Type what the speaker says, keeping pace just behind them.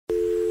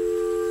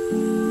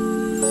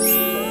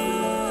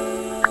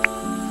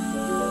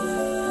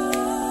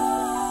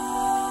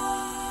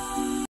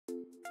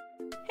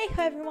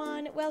Hi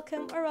everyone,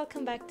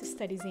 welcome back to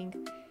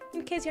Studyzing.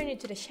 In case you're new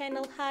to the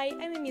channel, hi,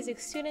 I'm a music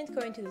student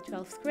going to the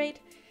 12th grade,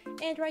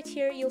 and right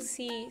here you'll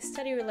see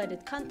study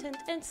related content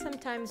and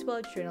sometimes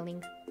bullet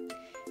journaling.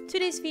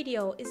 Today's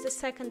video is the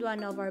second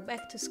one of our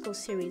back to school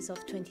series of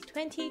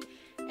 2020,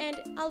 and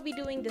I'll be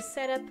doing the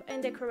setup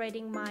and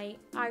decorating my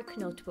ARC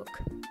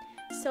notebook.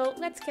 So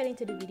let's get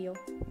into the video.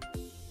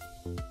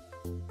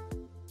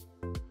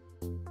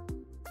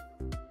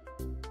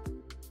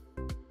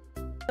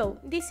 So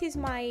this is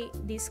my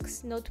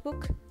discs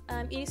notebook.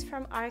 It is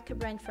from ARC, a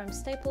brand from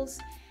Staples,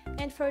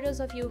 and for those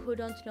of you who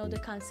don't know the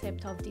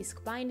concept of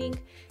disc binding,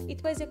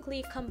 it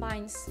basically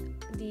combines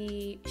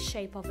the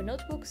shape of a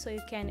notebook so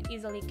you can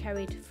easily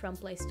carry it from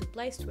place to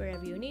place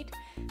wherever you need,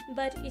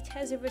 but it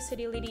has the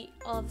versatility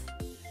of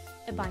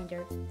a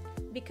binder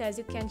because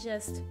you can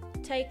just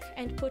take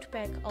and put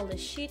back all the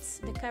sheets,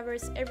 the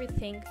covers,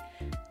 everything,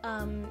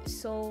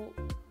 so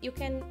you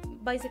can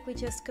basically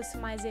just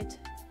customize it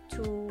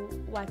to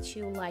what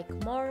you like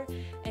more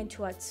and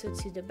to what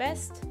suits you the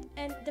best.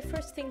 And the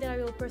first thing that I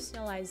will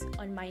personalize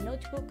on my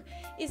notebook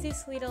is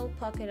this little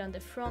pocket on the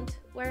front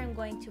where I'm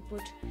going to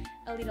put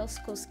a little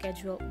school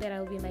schedule that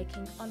I'll be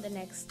making on the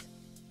next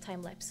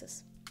time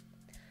lapses.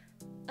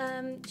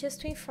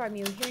 Just to inform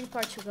you, here in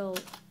Portugal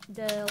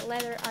the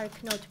leather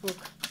ARC notebook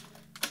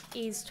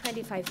is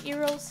 25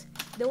 euros,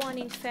 the one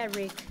in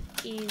fabric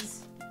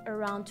is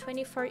around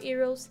 24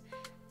 euros,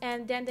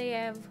 and then they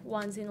have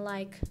ones in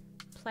like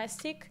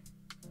plastic,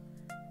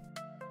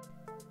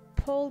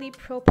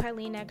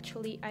 polypropylene,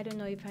 actually, I don't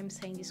know if I'm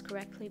saying this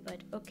correctly,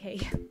 but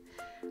okay.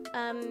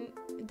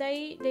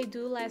 They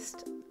do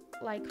last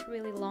like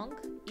really long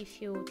if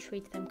you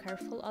treat them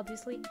careful,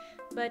 obviously,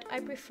 but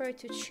I prefer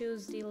to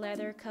choose the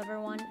leather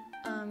cover one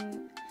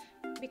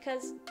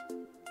because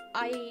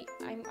I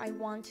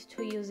want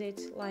to use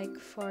it like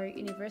for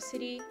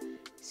university,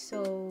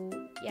 so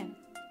yeah,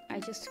 I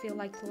just feel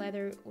like the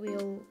leather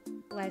will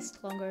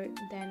last longer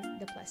than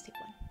the plastic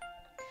one.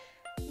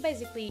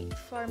 Basically,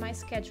 for my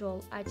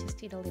schedule, I just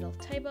did a little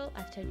table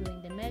after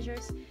doing the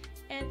measures,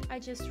 and I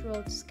just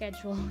wrote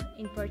schedule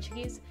in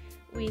Portuguese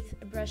with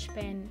a brush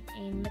pen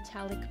in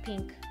metallic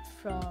pink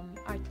from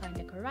Artline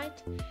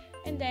Decorate,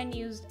 and then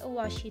used a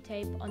washi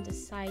tape on the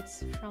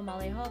sides from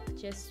Heyho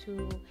just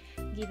to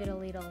give it a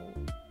little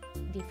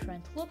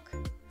different look.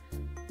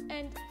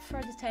 And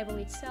for the table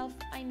itself,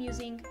 I'm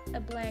using a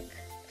black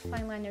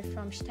fine liner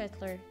from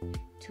Stettler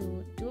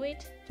to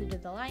do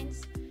the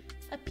lines,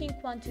 a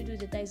pink one to do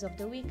the days of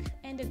the week,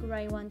 and a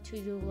grey one to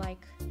do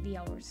like the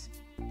hours.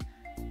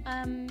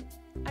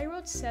 I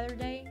wrote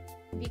Saturday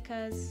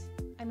because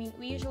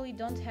we usually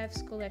don't have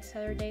school at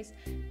Saturdays,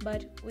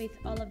 but with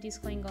all of this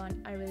going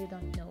on I really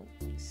don't know,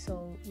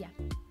 so yeah.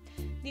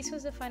 This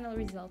was the final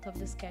result of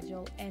the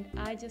schedule and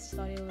I just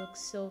thought it looked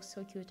so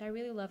cute. I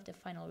really love the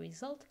final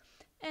result,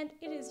 and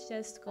it is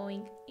just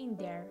going in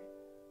there.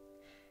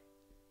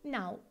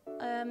 Now,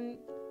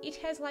 it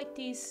has like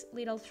these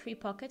little 3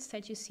 pockets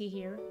that you see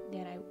here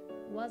that I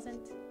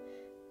wasn't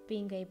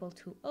being able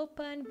to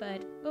open,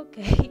 but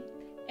okay.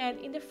 And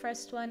in the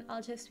first one,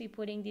 I'll just be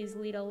putting this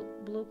little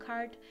blue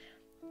card,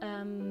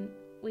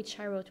 which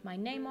I wrote my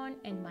name on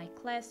and my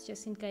class,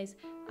 just in case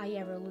I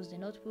ever lose the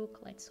notebook,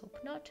 let's hope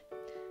not.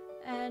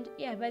 And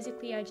yeah,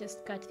 basically I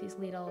just cut this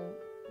little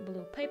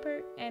blue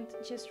paper and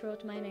just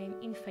wrote my name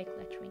in fake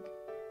lettering.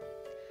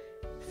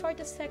 For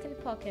the second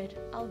pocket,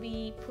 I'll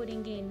be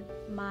putting in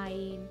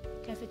my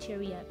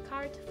cafeteria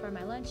card for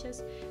my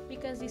lunches,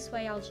 because this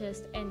way I'll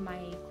just end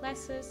my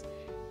classes,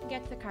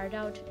 get the card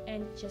out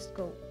and just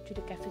go to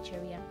the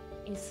cafeteria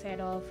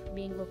instead of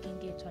looking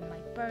it on my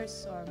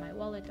purse or my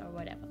wallet or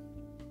whatever.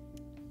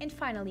 And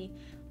finally,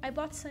 I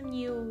bought some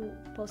new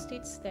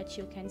post-its that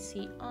you can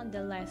see on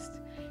the last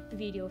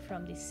video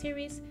from this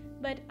series,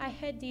 but I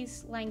had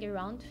these lying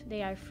around.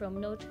 They are from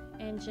Note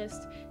and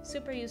just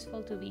super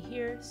useful to be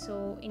here,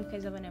 so in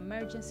case of an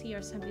emergency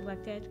or something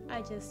like that,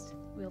 I just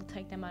will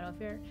take them out of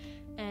here,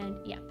 and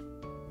yeah.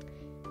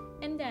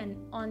 And then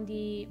on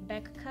the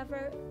back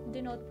cover,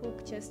 the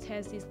notebook just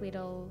has this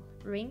little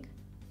ring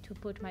to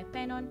put my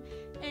pen on,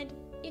 and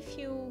if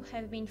you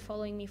have been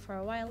following me for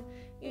a while,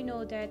 you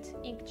know that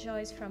Ink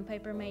Joys from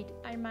Papermate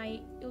are my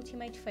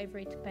ultimate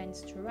favorite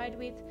pens to write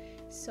with,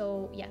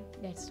 so yeah,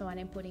 that's the one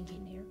I'm putting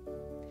in here.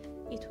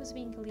 It was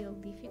being a little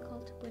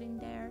difficult to put in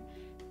there,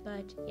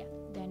 but yeah,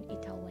 then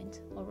it all went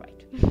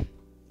alright.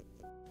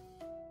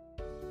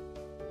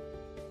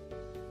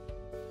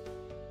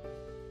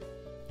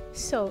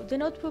 So the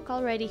notebook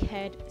already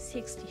had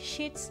 60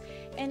 sheets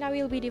and I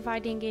will be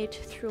dividing it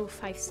through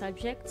 5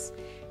 subjects.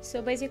 So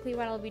basically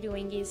what I'll be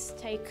doing is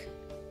take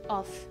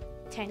off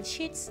 10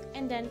 sheets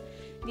and then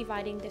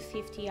dividing the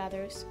 50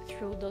 others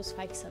through those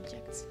 5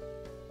 subjects.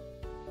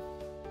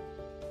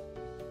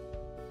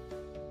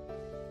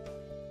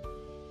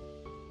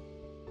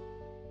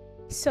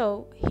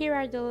 So here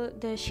are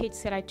the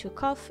sheets that I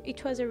took off.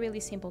 It was a really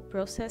simple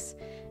process,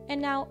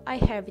 and now I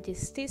have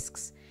these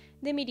discs.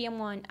 The medium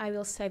one I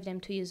will save them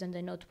to use on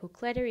the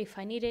notebook later if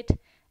I need it,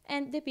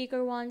 and the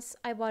bigger ones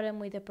I bought them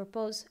with the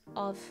purpose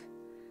of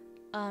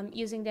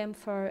using them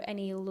for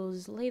any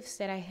loose leaves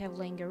that I have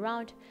laying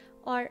around,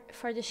 or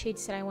for the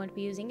sheets that I won't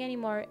be using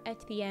anymore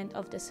at the end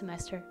of the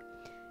semester.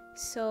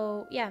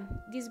 So yeah,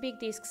 these big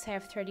discs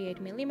have 38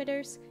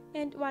 millimeters,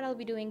 and what I'll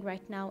be doing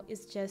right now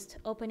is just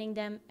opening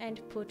them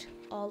and put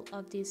all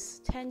of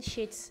these 10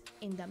 sheets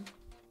in them.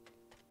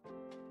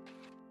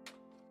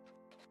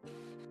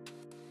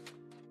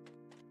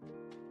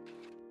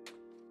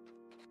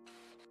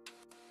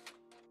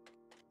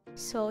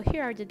 So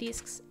here are the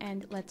discs,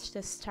 and let's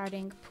just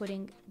starting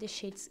putting the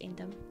sheets in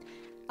them.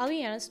 I'll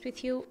be honest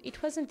with you,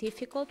 it wasn't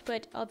difficult,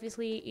 but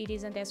obviously it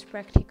isn't as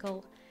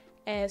practical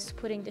as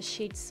putting the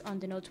sheets on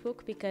the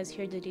notebook, because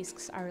here the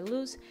discs are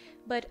loose,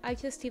 but I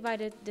just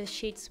divided the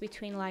sheets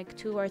between like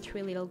 2 or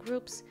 3 little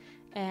groups,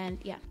 and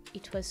yeah,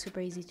 it was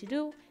super easy to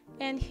do.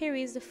 And here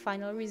is the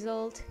final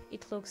result.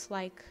 It looks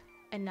like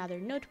another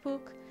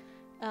notebook,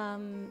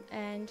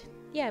 and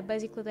yeah,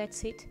 basically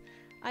that's it.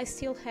 I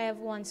still have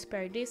one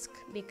spare disc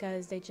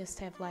because they just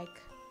have like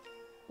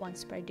one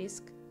spare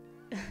disc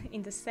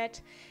in the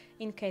set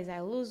in case I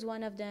lose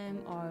one of them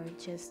or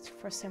just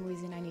for some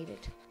reason I need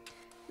it.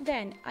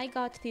 Then I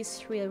got these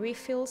 3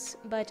 refills,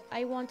 but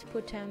I won't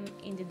put them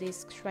in the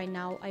discs right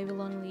now. I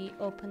will only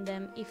open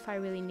them if I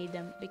really need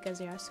them because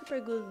they are super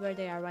good where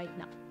they are right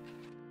now.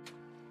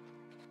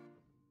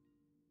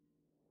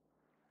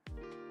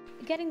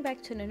 Getting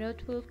back to the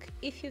notebook,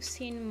 if you've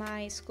seen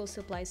my school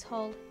supplies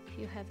haul, if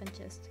you haven't,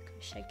 just go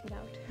check it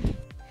out.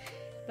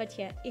 But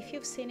yeah, if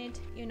you've seen it,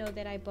 you know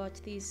that I bought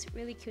these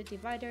really cute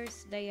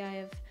dividers. They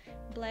have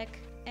black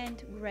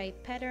and gray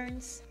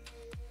patterns,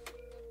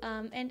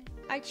 and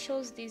I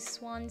chose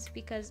these ones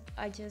because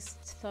I just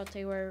thought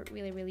they were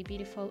really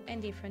beautiful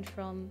and different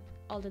from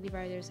all the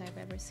dividers I've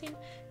ever seen.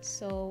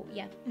 So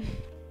yeah.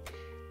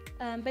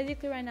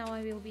 Basically right now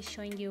I will be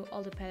showing you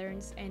all the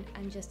patterns and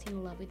I'm just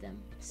in love with them.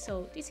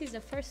 So this is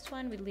the first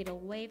one with little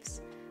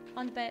waves.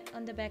 On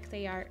the back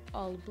they are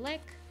all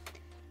black.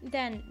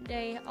 Then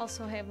they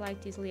also have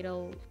like these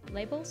little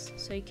labels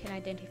so you can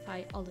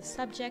identify all the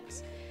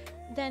subjects.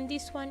 Then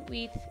this one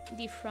with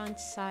different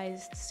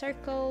sized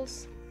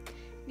circles.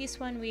 This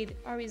one with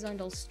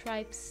horizontal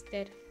stripes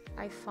that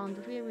I found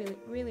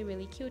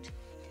really cute.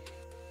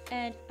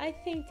 And I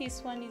think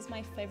this one is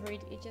my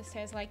favorite. It just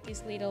has like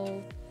these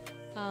little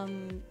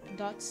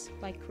dots,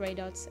 like gray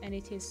dots, and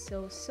it is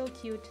so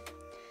cute.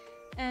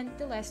 And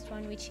the last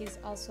one, which is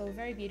also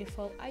very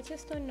beautiful, I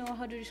just don't know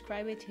how to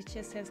describe it. It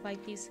just has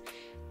like these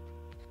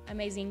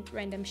amazing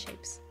random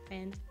shapes,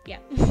 and yeah.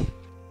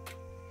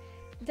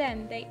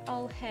 Then they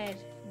all had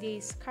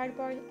this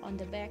cardboard on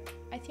the back.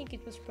 I think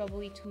it was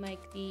probably to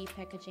make the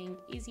packaging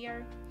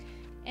easier,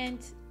 and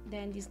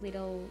then this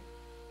little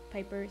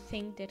paper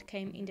thing that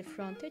came in the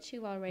front that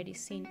you've already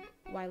seen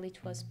while it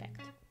was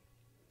packed.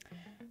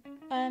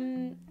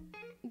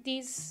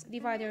 These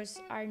dividers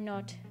are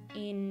not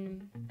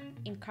in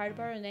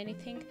cardboard or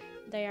anything.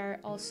 They are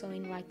also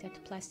in like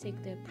that plastic,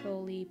 the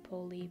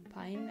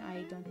polypine.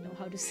 I don't know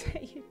how to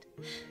say it.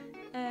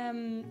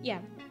 Yeah.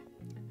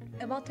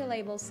 About the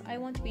labels, I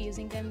won't be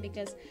using them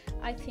because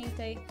I think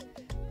they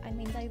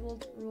will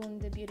ruin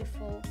the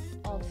beautiful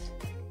of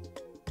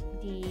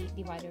the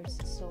dividers.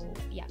 So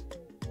yeah,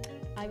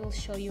 I will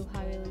show you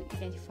how I will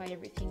identify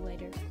everything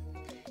later.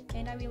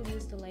 And I will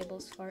use the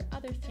labels for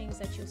other things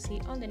that you'll see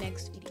on the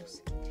next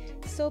videos.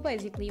 So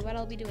basically what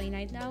I'll be doing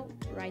right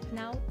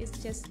now is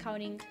just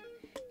counting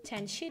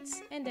 10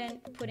 sheets and then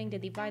putting the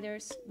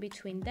dividers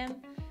between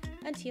them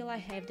until I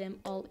have them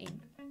all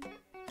in.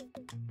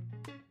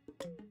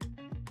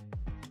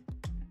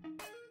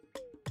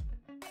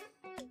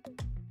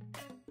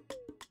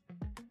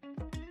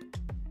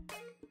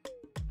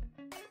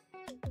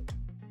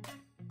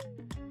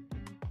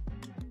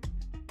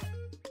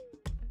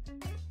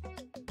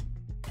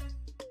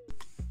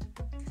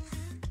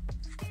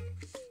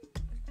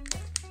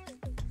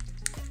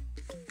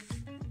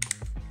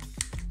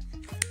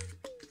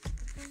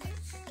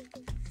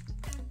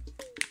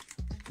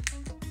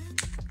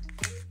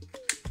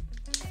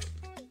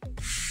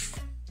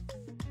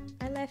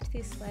 I left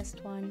this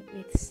last one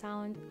with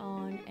sound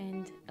on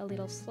and a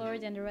little slower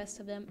than the rest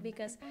of them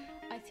because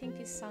I think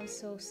this sounds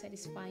so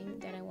satisfying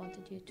that I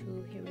wanted you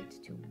to hear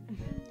it too.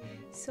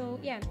 So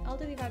yeah, all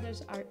the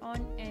dividers are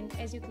on, and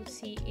as you could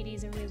see, it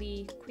is a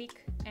really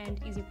quick and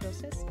easy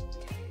process,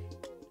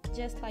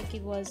 just like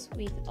it was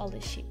with all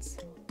the sheets.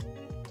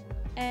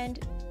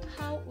 And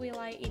how will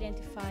I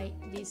identify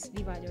these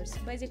dividers?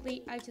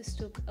 Basically, I just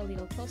took a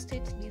little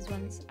post-it. These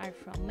ones are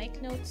from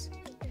Make Notes.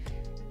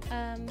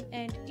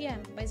 And yeah,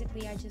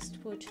 basically I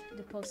just put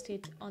the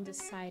post-it on the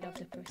side of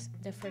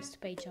the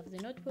first page of the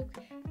notebook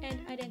and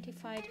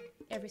identified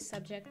every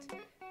subject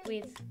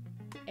with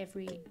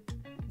every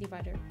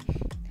divider.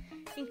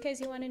 In case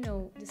you want to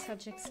know, the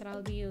subjects that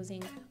I'll be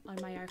using on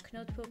my ARC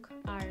notebook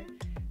are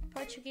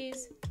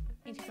Portuguese,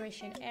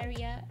 Integration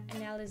Area,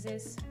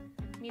 Analysis,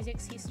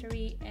 Music's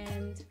History,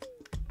 and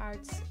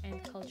Arts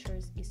and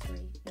Cultures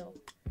History. No,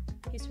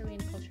 History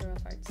and Culture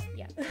of Arts,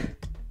 yeah.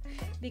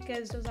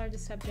 Because those are the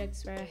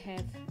subjects where I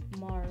have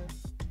more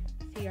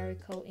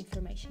theoretical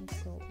information,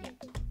 so yeah.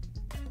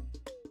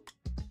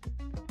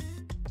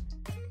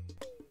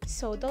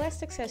 So the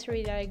last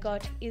accessory that I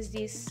got is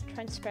this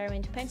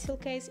transparent pencil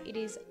case. It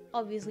is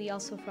obviously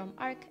also from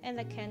ARC, and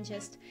I can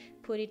just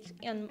put it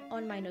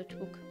on my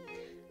notebook.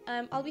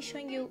 I'll be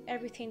showing you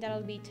everything that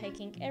I'll be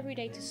taking every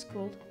day to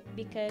school,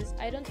 because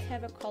I don't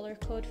have a color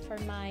code for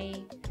my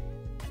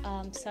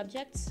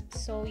subjects.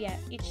 So yeah,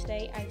 each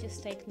day I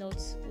just take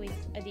notes with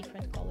a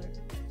different color.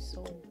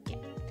 So yeah,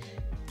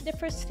 the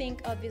first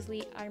thing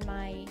obviously are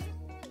my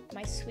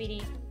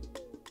Sweetie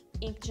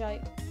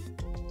Inkjoy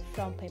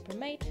from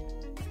Papermate.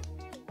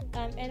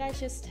 And I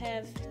just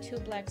have 2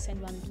 blacks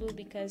and 1 blue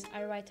because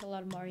I write a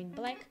lot more in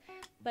black,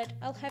 but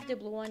I'll have the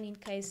blue one in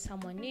case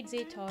someone needs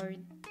it, or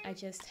I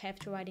just have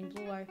to write in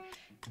blue, or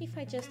if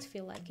I just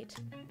feel like it.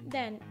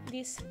 Then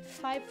these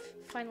 5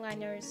 fine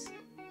liners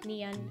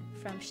neon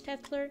from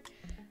Staedtler,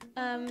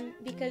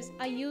 because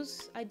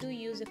I do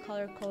use a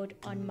color code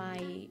on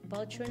my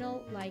bullet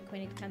journal, like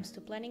when it comes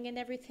to planning and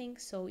everything,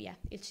 so yeah,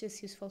 it's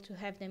just useful to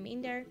have them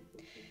in there.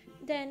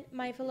 Then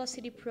my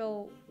Velocity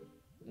Pro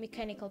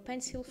mechanical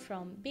pencil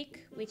from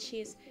Bic, which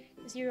is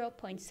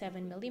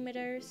 0.7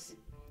 millimeters,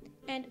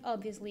 and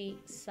obviously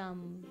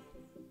some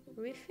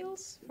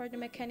refills for the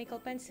mechanical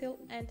pencil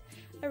and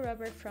a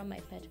rubber from my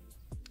pad.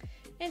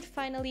 And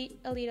finally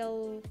a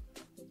little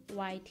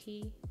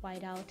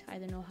whiteout, I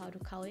don't know how to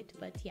call it,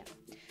 but yeah.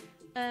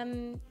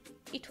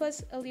 It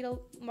was a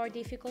little more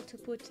difficult to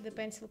put the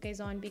pencil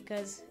case on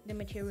because the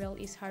material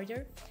is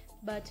harder,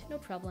 but no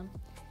problem.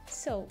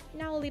 So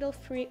now a little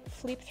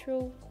flip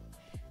through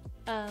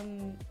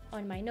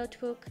on my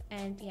notebook,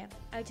 and yeah,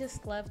 I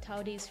just loved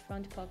how these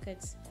front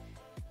pockets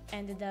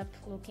ended up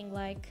looking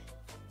like.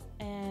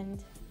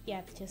 And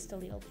yeah, just a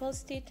little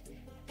post-it,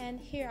 and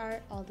here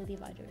are all the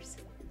dividers.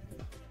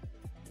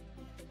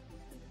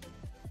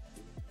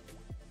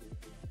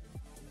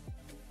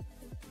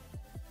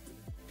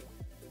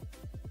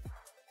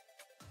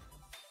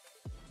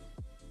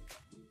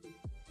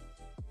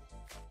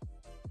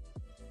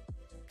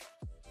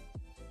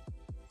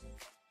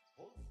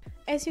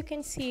 As you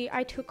can see,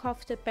 I took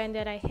off the pen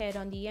that I had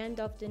on the end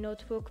of the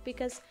notebook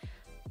because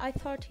I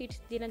thought it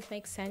didn't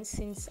make sense,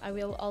 since I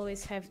will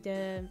always have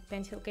the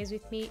pencil case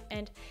with me,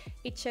 and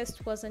it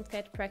just wasn't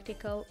that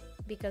practical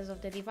because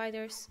of the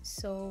dividers.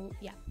 So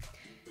yeah,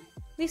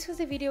 this was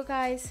the video,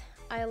 guys.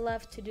 I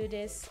love to do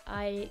this.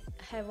 I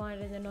have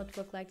wanted a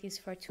notebook like this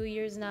for 2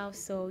 years now,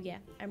 so yeah,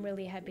 I'm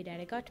really happy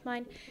that I got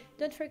mine.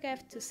 Don't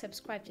forget to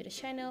subscribe to the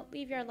channel,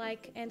 leave your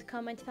like and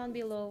comment down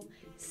below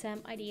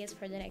some ideas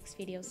for the next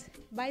videos.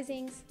 Bye,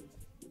 Zings!